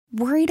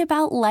Worried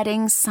about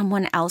letting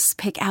someone else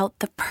pick out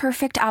the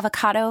perfect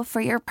avocado for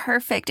your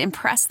perfect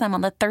impress them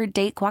on the third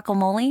date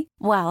guacamole?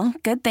 Well,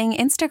 good thing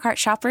Instacart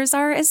shoppers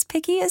are as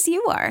picky as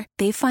you are.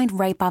 They find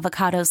ripe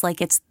avocados like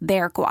it's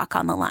their guac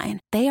on the line.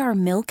 They are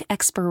milk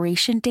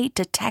expiration date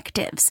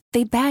detectives.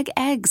 They bag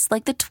eggs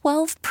like the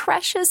 12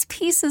 precious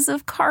pieces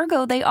of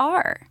cargo they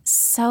are.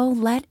 So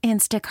let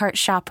Instacart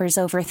shoppers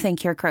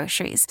overthink your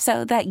groceries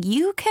so that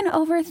you can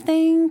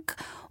overthink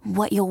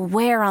what you'll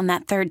wear on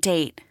that third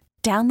date.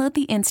 Download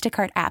the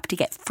Instacart app to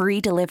get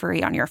free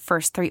delivery on your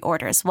first 3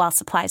 orders while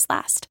supplies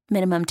last.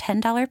 Minimum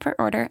 $10 per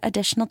order.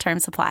 Additional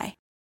terms apply.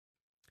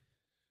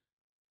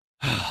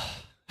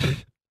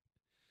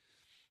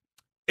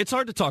 It's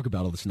hard to talk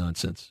about all this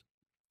nonsense.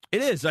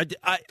 It is.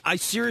 I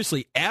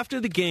seriously, after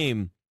the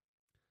game,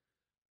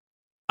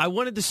 I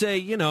wanted to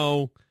say,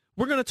 we're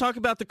going to talk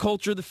about the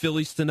culture of the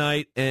Phillies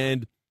tonight.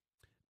 And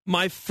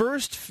my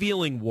first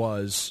feeling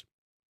was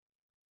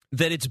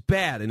that it's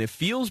bad and it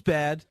feels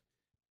bad.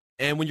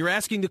 And when you're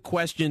asking the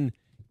question,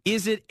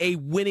 is it a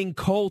winning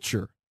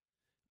culture?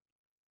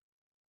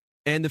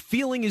 And the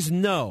feeling is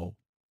no.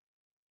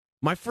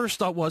 My first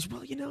thought was,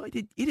 well,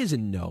 it is a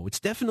no. It's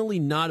definitely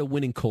not a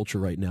winning culture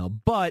right now,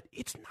 but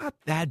it's not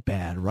that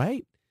bad,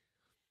 right?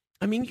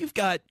 I mean, you've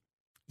got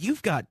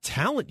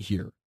talent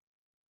here.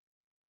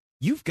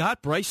 You've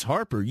got Bryce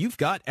Harper. You've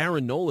got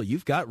Aaron Nola.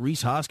 You've got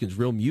Rhys Hoskins,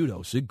 Real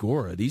Muto,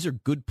 Segura. These are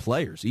good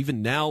players.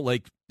 Even now,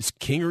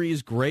 Kingery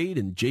is great,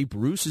 and Jay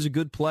Bruce is a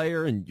good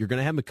player, and you're going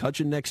to have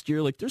McCutchen next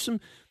year.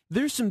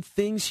 There's some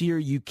things here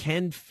you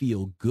can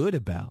feel good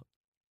about.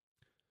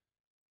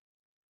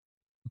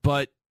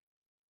 But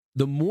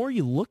the more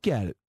you look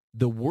at it,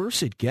 the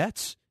worse it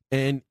gets.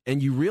 And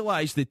you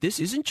realize that this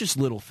isn't just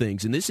little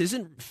things, and this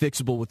isn't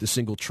fixable with a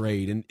single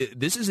trade, and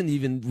this isn't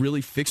even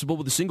really fixable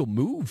with a single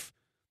move.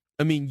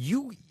 I mean,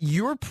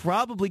 you're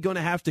probably going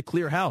to have to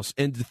clear house.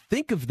 And to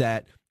think of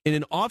that in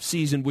an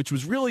offseason, which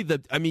was really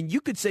you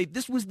could say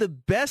this was the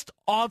best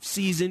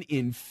offseason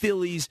in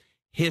Phillies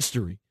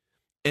history.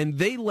 And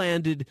they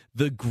landed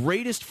the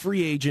greatest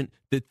free agent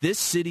that this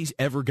city's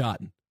ever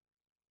gotten.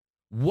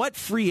 What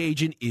free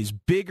agent is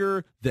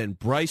bigger than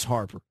Bryce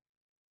Harper?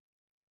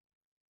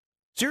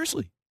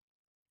 Seriously.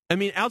 I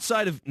mean,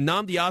 outside of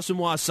Nnamdi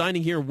Asomugha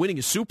signing here and winning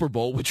a Super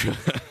Bowl, which...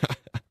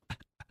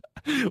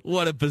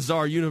 what a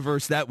bizarre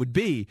universe that would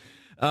be.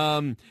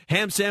 Ham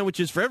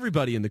sandwiches for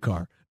everybody in the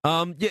car.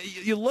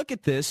 You look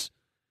at this,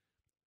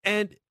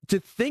 and to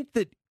think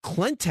that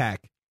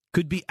Klentak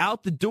could be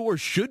out the door,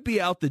 should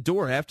be out the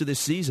door after this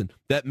season,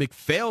 that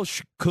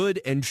McPhail could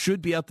and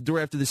should be out the door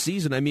after the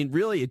season. I mean,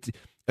 really,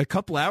 a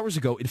couple hours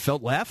ago, it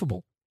felt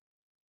laughable.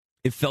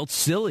 It felt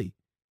silly.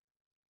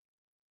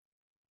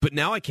 But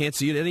now I can't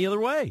see it any other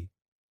way.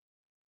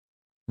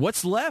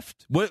 What's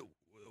left? What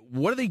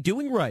are they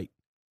doing right?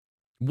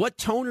 What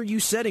tone are you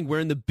setting? We're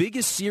in the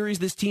biggest series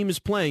this team is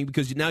playing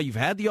because now you've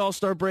had the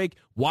All-Star break.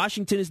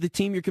 Washington is the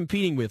team you're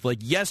competing with.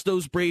 Yes,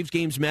 those Braves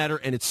games matter,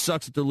 and it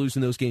sucks that they're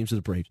losing those games to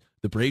the Braves.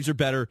 The Braves are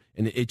better,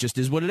 and it just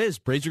is what it is.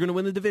 Braves are going to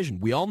win the division.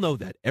 We all know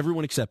that.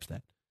 Everyone accepts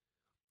that.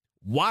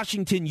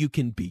 Washington you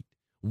can beat.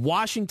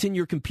 Washington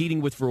you're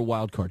competing with for a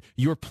wild card.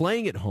 You're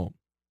playing at home.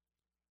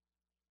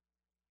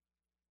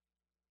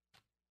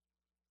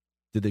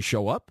 Did they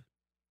show up?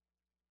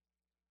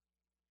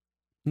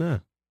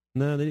 No,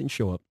 they didn't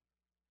show up.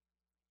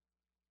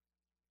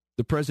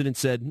 The president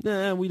said,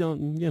 we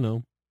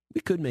don't,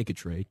 we could make a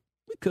trade.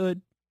 We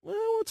could. Well,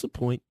 what's the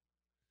point?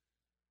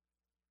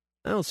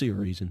 I don't see a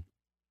reason.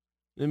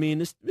 I mean,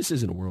 this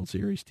isn't a World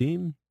Series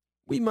team.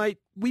 We might,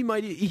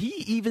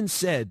 he even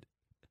said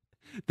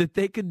that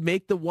they could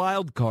make the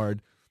wild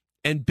card,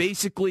 and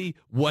basically,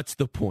 what's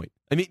the point?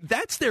 I mean,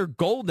 that's their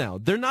goal now.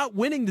 They're not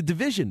winning the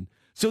division,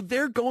 so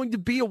they're going to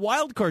be a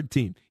wild card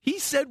team. He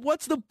said,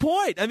 what's the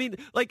point? I mean,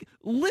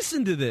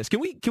 listen to this.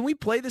 Can we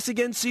play this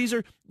again,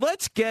 Caesar?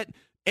 Let's get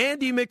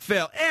Andy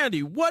McPhail.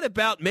 Andy, what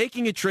about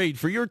making a trade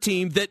for your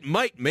team that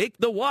might make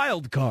the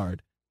wild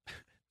card?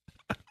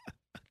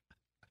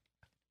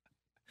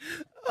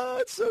 Oh,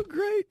 it's so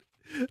great.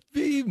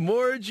 Be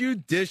more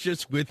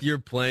judicious with your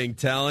playing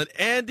talent.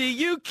 Andy,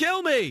 you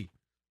kill me.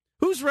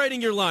 Who's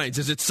writing your lines?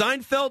 Is it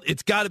Seinfeld?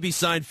 It's got to be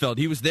Seinfeld.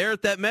 He was there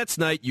at that Mets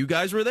night. You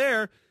guys were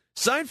there.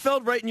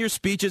 Seinfeld writing your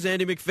speeches,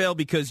 Andy McPhail,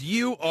 because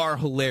you are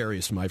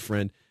hilarious, my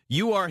friend.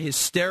 You are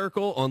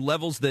hysterical on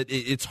levels that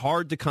it's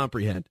hard to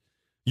comprehend.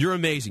 You're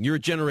amazing. You're a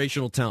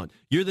generational talent.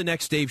 You're the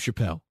next Dave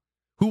Chappelle.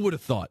 Who would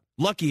have thought?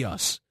 Lucky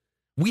us.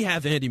 We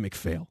have Andy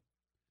McPhail.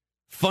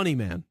 Funny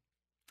man.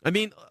 I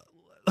mean,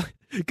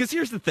 because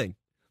here's the thing.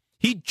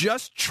 He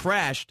just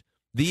trashed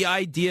the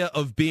idea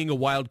of being a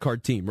wild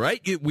card team,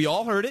 right? We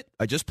all heard it.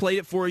 I just played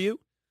it for you.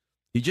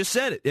 He just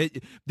said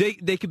it.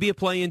 They could be a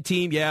play-in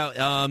team.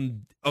 Yeah.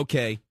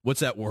 Okay.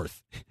 What's that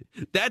worth?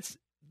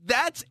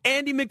 That's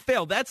Andy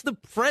McPhail. That's the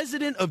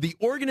president of the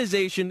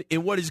organization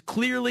in what is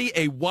clearly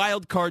a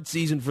wild card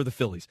season for the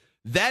Phillies.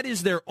 That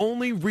is their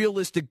only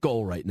realistic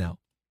goal right now.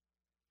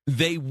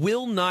 They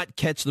will not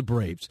catch the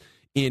Braves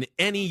in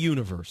any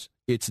universe.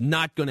 It's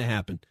not going to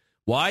happen.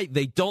 Why?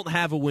 They don't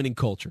have a winning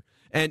culture.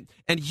 And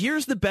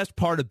here's the best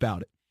part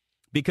about it.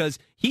 because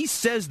he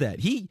says that.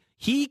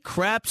 He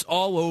craps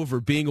all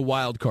over being a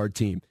wild card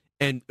team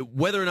and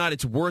whether or not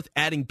it's worth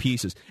adding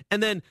pieces.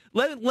 And then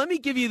let me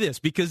give you this,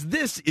 because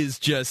this is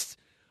just,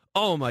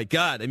 oh my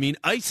God. I mean,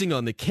 icing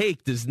on the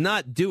cake does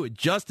not do it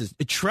justice.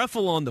 A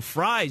truffle on the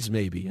fries,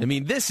 maybe. I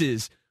mean, this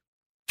is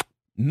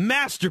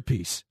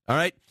masterpiece. All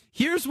right.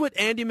 Here's what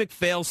Andy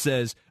McPhail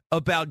says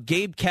about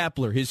Gabe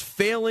Kapler, his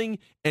failing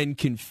and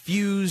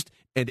confused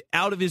and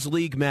out of his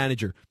league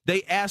manager.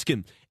 They ask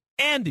him,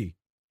 Andy,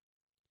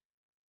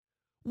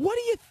 what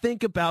do you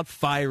think about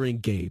firing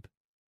Gabe?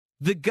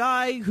 The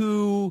guy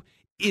who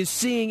is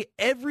seeing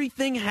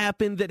everything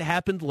happen that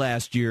happened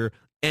last year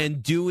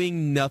and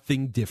doing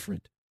nothing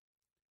different.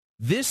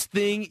 This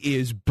thing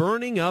is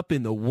burning up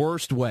in the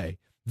worst way.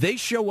 They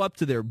show up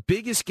to their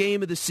biggest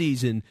game of the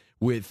season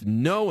with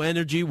no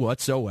energy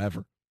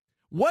whatsoever.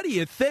 What do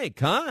you think,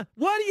 huh?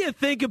 What do you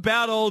think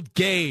about old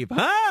Gabe,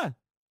 huh?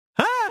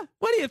 Huh?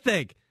 What do you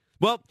think?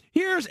 Well,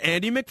 here's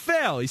Andy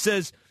McPhail. He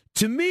says,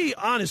 to me,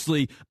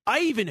 honestly, I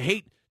even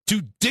hate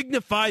to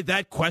dignify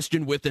that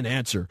question with an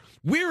answer.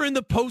 We're in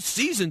the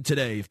postseason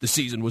today if the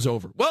season was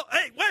over. Well,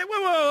 hey, wait,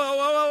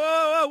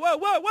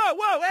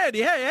 whoa,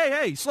 Andy,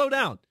 hey, slow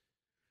down.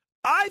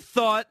 I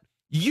thought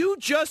you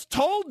just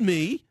told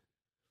me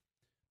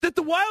that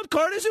the wild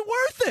card isn't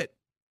worth it.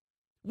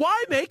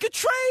 Why make a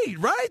trade,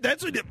 right?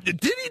 That's what, did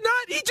he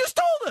not? He just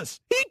told us.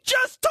 He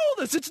just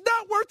told us it's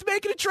not worth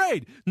making a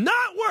trade.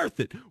 Not worth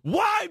it.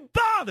 Why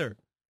bother?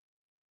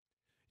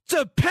 It's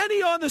a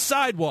penny on the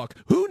sidewalk.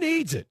 Who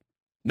needs it?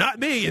 Not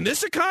me. In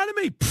this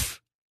economy? Pfft.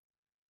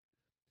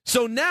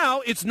 So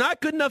now it's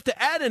not good enough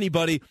to add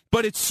anybody,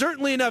 but it's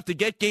certainly enough to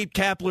get Gabe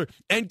Kapler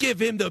and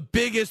give him the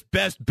biggest,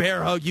 best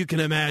bear hug you can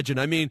imagine.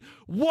 I mean,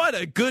 what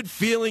a good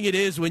feeling it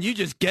is when you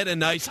just get a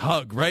nice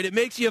hug, right? It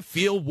makes you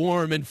feel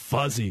warm and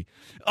fuzzy.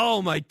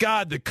 Oh, my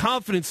God, the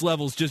confidence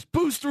levels just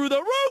boost through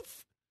the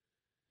roof.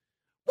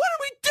 What are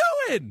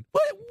we doing?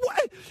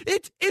 What?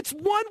 It's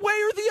one way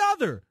or the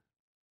other.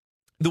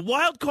 The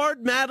wild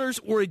card matters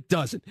or it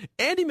doesn't.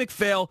 Andy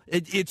McPhail,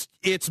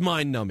 it's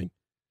mind-numbing.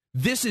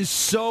 This is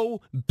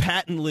so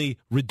patently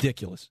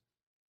ridiculous.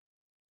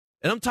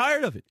 And I'm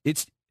tired of it.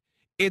 It's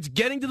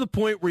getting to the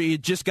point where you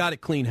just got to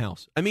clean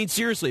house. I mean,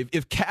 seriously,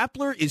 if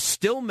Kapler is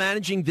still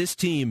managing this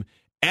team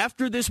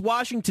after this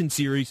Washington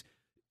series,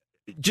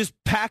 just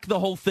pack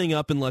the whole thing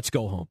up and let's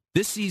go home.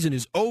 This season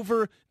is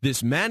over.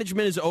 This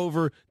management is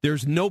over.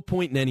 There's no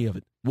point in any of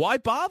it. Why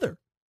bother?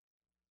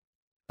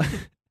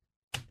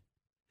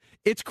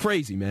 It's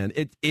crazy, man.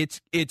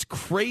 It's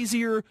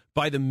crazier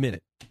by the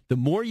minute. The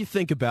more you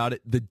think about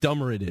it, the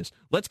dumber it is.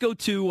 Let's go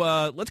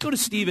to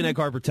Steve in Egg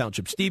Harbor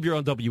Township. Steve, you're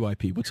on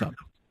WIP. What's up?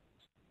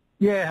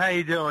 Yeah, how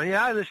you doing?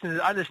 Yeah, I listen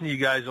to you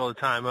guys all the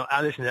time.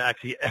 I listen to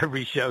actually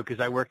every show because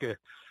I work a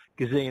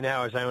gazillion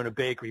hours. I own a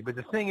bakery. But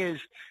the thing is,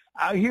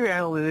 I hear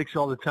analytics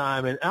all the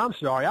time, and I'm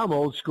sorry, I'm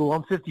old school.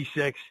 I'm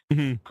 56.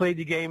 Mm-hmm. Played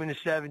the game in the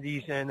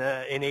 70s and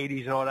in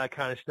 80s and all that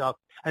kind of stuff.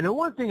 And the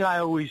one thing I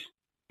always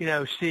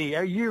see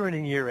year in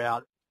and year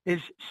out is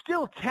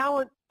still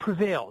talent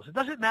prevails. It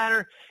doesn't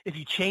matter if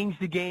you change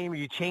the game or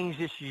you change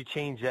this or you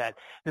change that.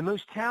 The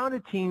most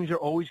talented teams are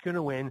always going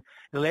to win.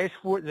 Last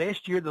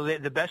year,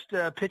 the best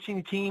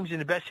pitching teams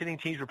and the best hitting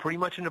teams were pretty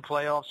much in the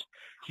playoffs.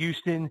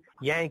 Houston,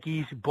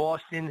 Yankees,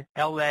 Boston,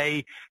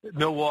 L.A.,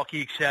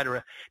 Milwaukee,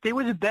 etc. They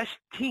were the best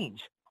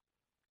teams.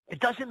 It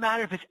doesn't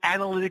matter if it's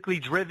analytically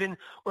driven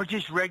or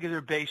just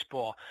regular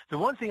baseball. The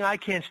one thing I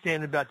can't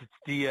stand about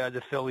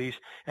the Phillies,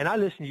 and I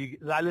listen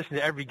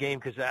to every game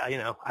because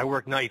I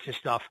work nights and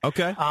stuff.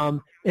 Okay.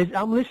 Is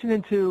I'm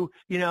listening to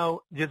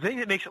the thing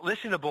that makes it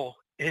listenable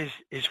is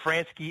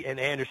Fransky and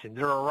Anderson.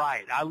 They're a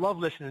riot. I love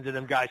listening to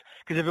them guys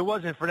because if it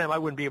wasn't for them, I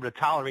wouldn't be able to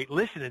tolerate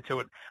listening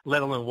to it,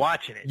 let alone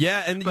watching it.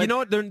 Yeah, and you know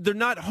what? They're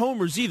not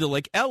homers either.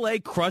 Like L.A.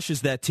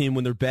 crushes that team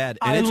when they're bad,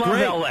 and it's love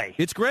great. L.A.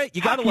 It's great.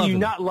 You got to love him. How can you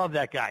not love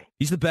that guy?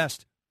 He's the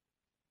best.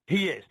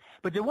 He is.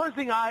 But the one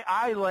thing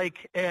I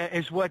like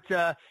is what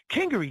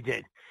Kingery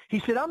did. He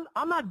said,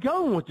 I'm not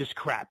going with this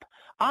crap.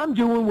 I'm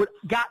doing what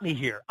got me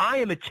here. I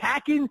am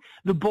attacking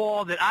the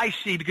ball that I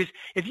see because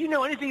if you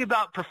know anything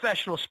about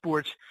professional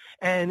sports,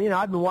 and,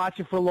 I've been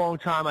watching for a long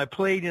time. I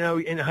played,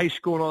 in high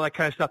school and all that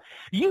kind of stuff.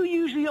 You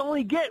usually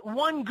only get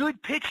one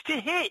good pitch to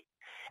hit.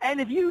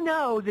 And if you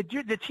know that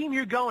the team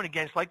you're going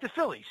against, like the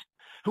Phillies,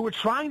 who are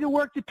trying to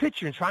work the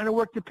pitcher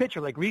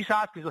like Rhys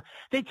Hoskins,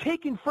 they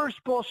take in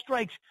first ball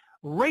strikes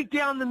right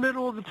down the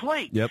middle of the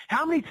plate. Yep.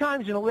 How many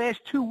times in the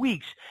last 2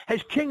 weeks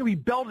has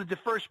Kingery belted the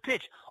first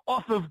pitch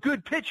off of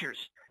good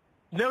pitchers?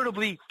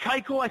 Notably,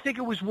 Keuchel, I think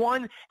it was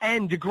one,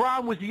 and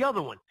DeGrom was the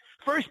other one.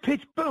 First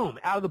pitch, boom,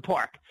 out of the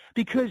park.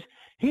 Because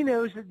he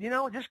knows that,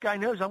 this guy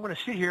knows I'm going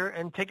to sit here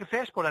and take a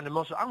fastball down the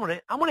middle, so I'm going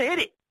to hit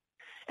it.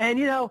 And,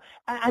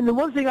 and the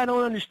one thing I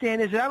don't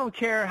understand is that I don't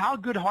care how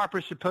good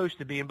Harper's supposed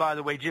to be. And, by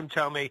the way, Jim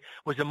Thome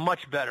was a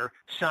much better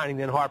signing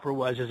than Harper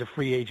was as a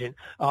free agent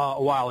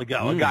a while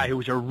ago, a guy who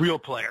was a real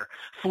player,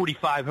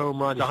 45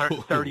 home runs,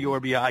 130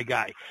 RBI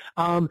guy.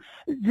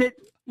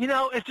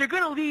 If they're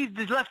going to leave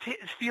the left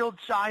field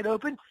side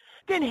open,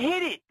 then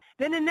hit it.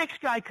 Then the next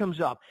guy comes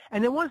up.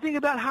 And then one thing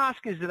about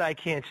Hoskins that I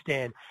can't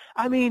stand,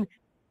 I mean,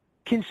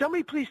 can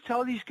somebody please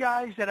tell these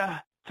guys that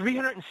a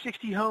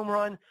 360 home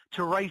run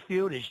to right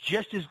field is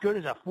just as good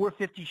as a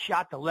 450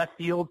 shot to left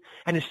field?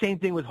 And the same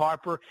thing with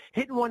Harper,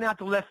 hitting one out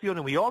to left field.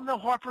 And we all know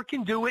Harper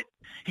can do it.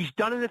 He's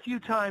done it a few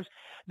times.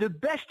 The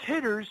best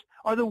hitters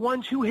are the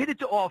ones who hit it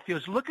to all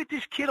fields. Look at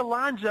this kid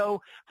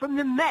Alonso from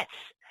the Mets.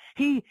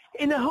 He,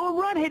 in the home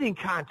run hitting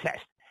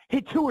contest,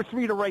 hit 2 or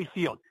 3 to right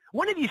field.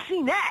 When have you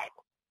seen that?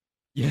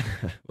 Yeah.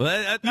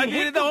 Well, I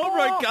mean, the home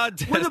run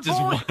contest is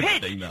one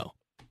thing, though.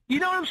 You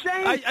know what I'm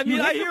saying? I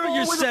mean, I hear what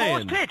you're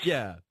saying.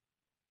 Yeah.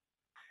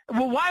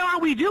 Well, why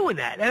aren't we doing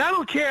that? And I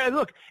don't care.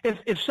 Look,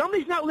 if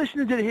somebody's not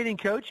listening to the hitting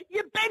coach,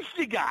 you bench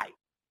the guy.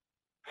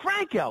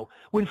 Franco,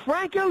 when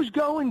Franco's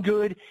going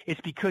good,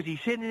 it's because he's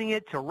hitting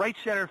it to right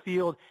center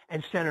field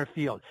and center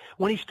field.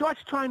 When he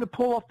starts trying to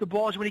pull off the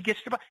balls, when he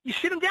gets to, you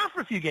sit him down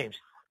for a few games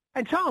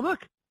and tell him,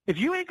 look, if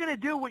you ain't going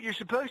to do what you're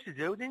supposed to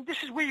do, then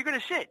this is where you're going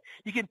to sit.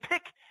 You can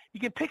pick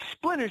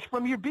splinters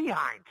from your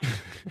behind.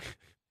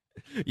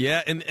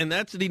 Yeah, and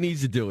that's what he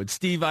needs to do. And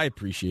Steve, I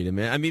appreciate it,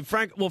 man. I mean,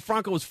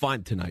 Franco was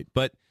fine tonight,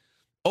 but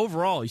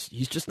overall,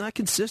 he's just not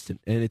consistent,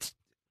 and it's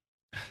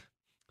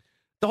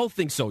the whole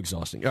thing's so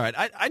exhausting. All right,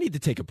 I need to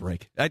take a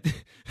break. I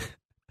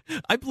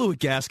blew a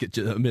gasket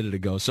a minute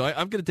ago, so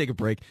I'm going to take a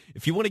break.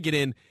 If you want to get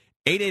in,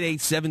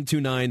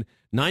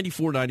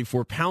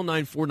 888-729-9494, pound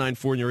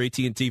 9494 on your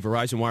AT&T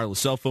Verizon wireless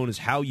cell phone is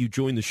how you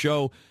join the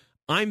show.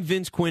 I'm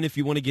Vince Quinn. If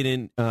you want to get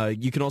in,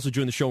 you can also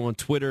join the show on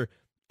Twitter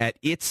at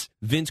It's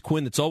Vince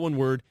Quinn. That's all one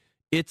word.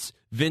 It's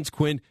Vince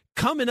Quinn.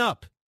 Coming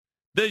up,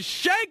 the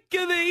shank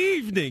of the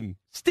evening,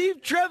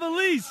 Steve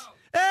Trevelise.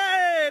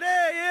 Hey,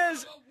 there he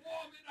is.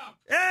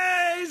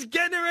 Hey, he's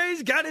getting ready.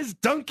 He's got his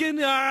Dunkin',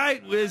 all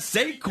right, with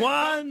Saquon.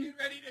 Ready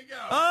to go.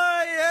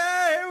 Oh,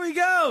 yeah, here we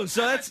go.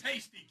 So that's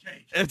tasty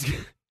cake.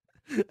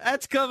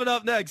 That's coming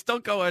up next.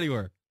 Don't go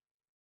anywhere.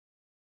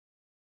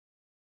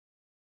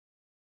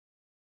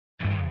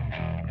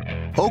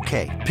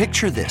 Okay,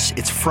 picture this.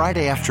 It's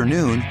Friday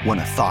afternoon when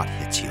a thought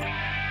hits you.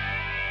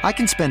 I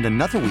can spend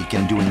another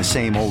weekend doing the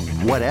same old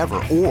whatever,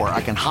 or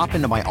I can hop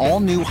into my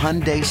all-new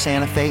Hyundai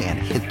Santa Fe and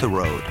hit the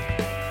road.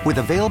 With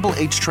available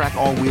H-Track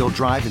all-wheel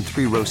drive and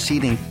 3-row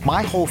seating,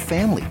 my whole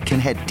family can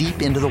head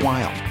deep into the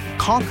wild.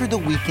 Conquer the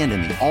weekend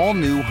in the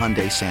all-new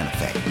Hyundai Santa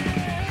Fe.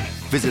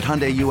 Visit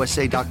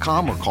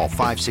HyundaiUSA.com or call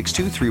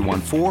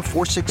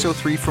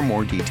 562-314-4603 for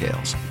more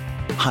details.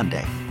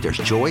 Hyundai, there's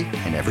joy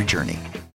in every journey.